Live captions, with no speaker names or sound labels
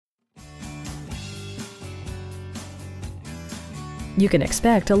You can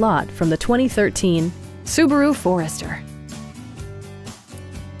expect a lot from the 2013 Subaru Forester.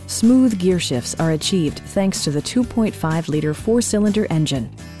 Smooth gear shifts are achieved thanks to the 2.5-liter four-cylinder engine.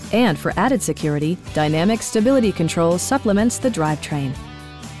 And for added security, dynamic stability control supplements the drivetrain.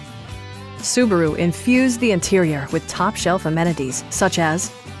 Subaru infused the interior with top-shelf amenities such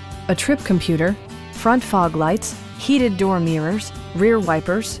as a trip computer, front fog lights, heated door mirrors, rear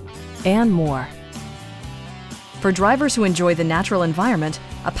wipers, and more. For drivers who enjoy the natural environment,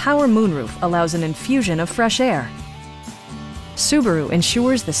 a power moonroof allows an infusion of fresh air. Subaru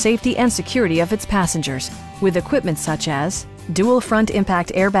ensures the safety and security of its passengers with equipment such as dual front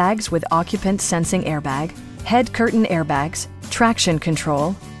impact airbags with occupant sensing airbag, head curtain airbags, traction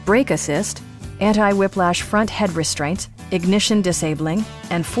control, brake assist, anti-whiplash front head restraints, ignition disabling,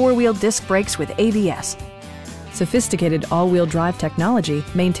 and four-wheel disc brakes with ABS. Sophisticated all-wheel drive technology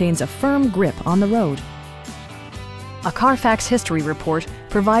maintains a firm grip on the road. A Carfax history report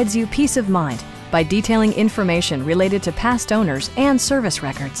provides you peace of mind by detailing information related to past owners and service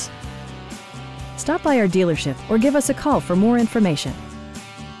records. Stop by our dealership or give us a call for more information.